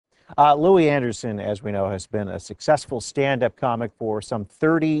Louie Anderson, as we know, has been a successful stand-up comic for some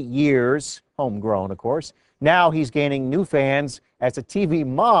 30 years, homegrown, of course. Now he's gaining new fans as a TV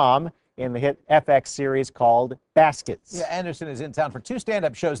mom in the hit FX series called Baskets. Yeah, Anderson is in town for 2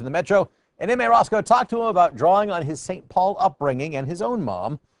 stand-up shows in the Metro, and M.A. Roscoe talked to him about drawing on his St. Paul upbringing and his own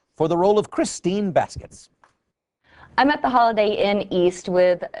mom for the role of Christine Baskets. I'm at the Holiday Inn East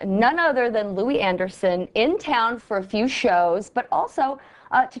with none other than Louie Anderson in town for a few shows, but also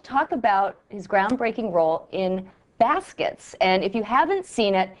to talk about his groundbreaking role in Baskets. And if you haven't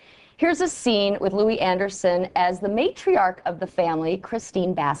seen it, here's a scene with Louie Anderson as the matriarch of the family,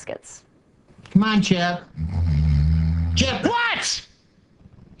 Christine Baskets. Come on, Chip. Chip, what?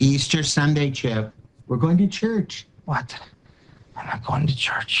 Easter Sunday, Chip. We're going to church. What? I'm not going to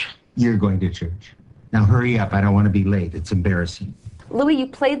church. You're going to church. Now hurry up. I don't want to be late. It's embarrassing. Louie, you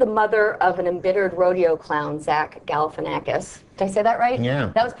play the mother of an embittered rodeo clown, Zach Galifianakis. Did I say that right?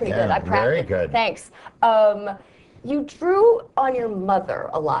 Yeah. That was pretty good. I practiced. Very good. Thanks. You drew on your mother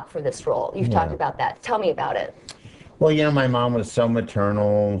a lot for this role. You've talked about that. Tell me about it. Well, you know, my mom was so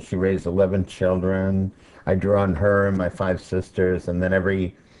maternal. She raised 11 children. I drew on her and my 5 sisters, and then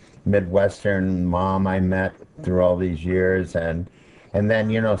every Midwestern mom I met through all these years. And then,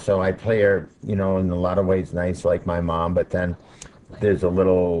 you know, so I play her, you know, in a lot of ways nice like my mom, but then there's a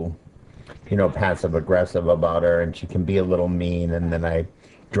little, you know, passive aggressive about her, and she can be a little mean, and then I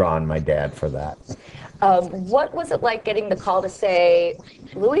draw on my dad for that. What was it like getting the call to say,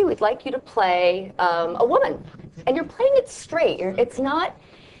 Louie, we'd like you to play a woman? And you're playing it straight. It's not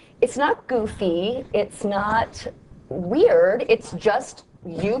goofy. It's not weird. It's just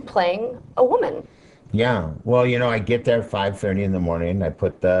you playing a woman. Yeah. Well, you know, I get there 5:30 in the morning. I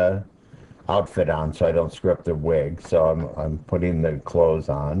put the outfit on so I don't screw up the wig. So I'm putting the clothes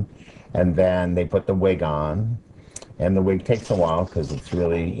on, and then they put the wig on, and the wig takes a while because it's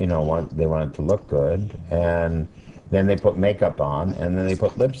really, you know, they want it to look good. And then they put makeup on, and then they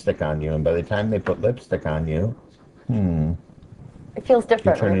put lipstick on you. And by the time they put lipstick on you, it feels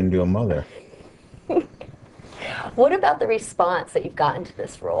different. you turn into a mother. What about the response that you've gotten to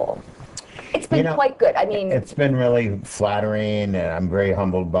this role? It's been quite good. I mean, it's been really flattering, and I'm very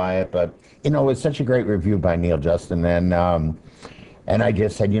humbled by it. But you know, it was such a great review by Neil Justin, and I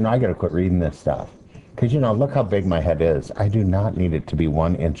just said, you know, I got to quit reading this stuff because, you know, look how big my head is. I do not need it to be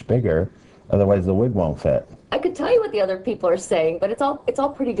 1 inch bigger, otherwise the wig won't fit. I could tell you what the other people are saying, but it's all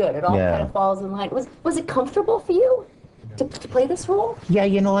pretty good. It all kind of falls in line. Was it comfortable for you to play this role? Yeah,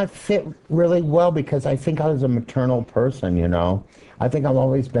 you know, it fit really well because I think I was a maternal person, you know. I think I've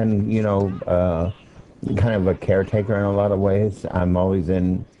always been, you know, kind of a caretaker in a lot of ways. I'm always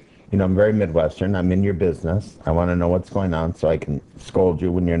in, you know, I'm very Midwestern. I'm in your business. I want to know what's going on so I can scold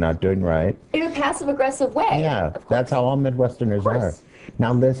you when you're not doing right. In a passive-aggressive way. Yeah, that's how all Midwesterners are.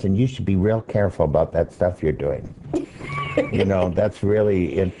 Now listen, you should be real careful about that stuff you're doing. You know, that's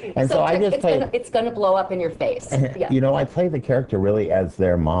really it. And so I just play. It's going to blow up in your face. Yeah. You know, I play the character really as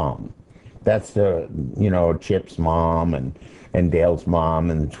their mom. That's the, you know, Chip's mom and Dale's mom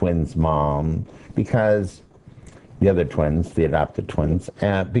and the twins' mom, because the other twins, the adopted twins,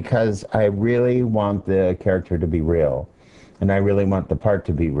 because I really want the character to be real, and I really want the part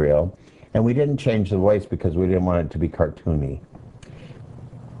to be real. And we didn't change the voice because we didn't want it to be cartoony.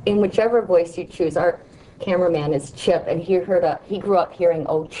 In whichever voice you choose, our cameraman is Chip, and he grew up hearing,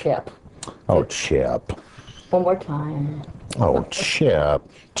 "Oh, Chip." Oh, Chip. One more time. Oh, Chip.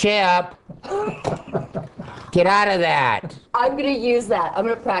 Chip! Get out of that. I'm going to use that. I'm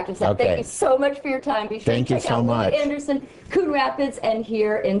going to practice that. Okay. Thank you so much for your time. Be sure to check out Louie Anderson, Coon Rapids, and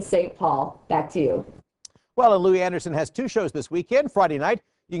here in St. Paul. Back to you. Well, and Louie Anderson has 2 shows this weekend. Friday night,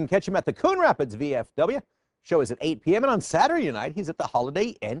 you can catch him at the Coon Rapids VFW. Show is at 8 p.m. And on Saturday night, he's at the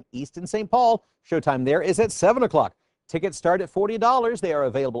Holiday Inn East in St. Paul. Showtime there is at 7 o'clock. Tickets start at $40. They are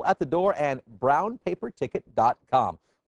available at the door and brownpaperticket.com.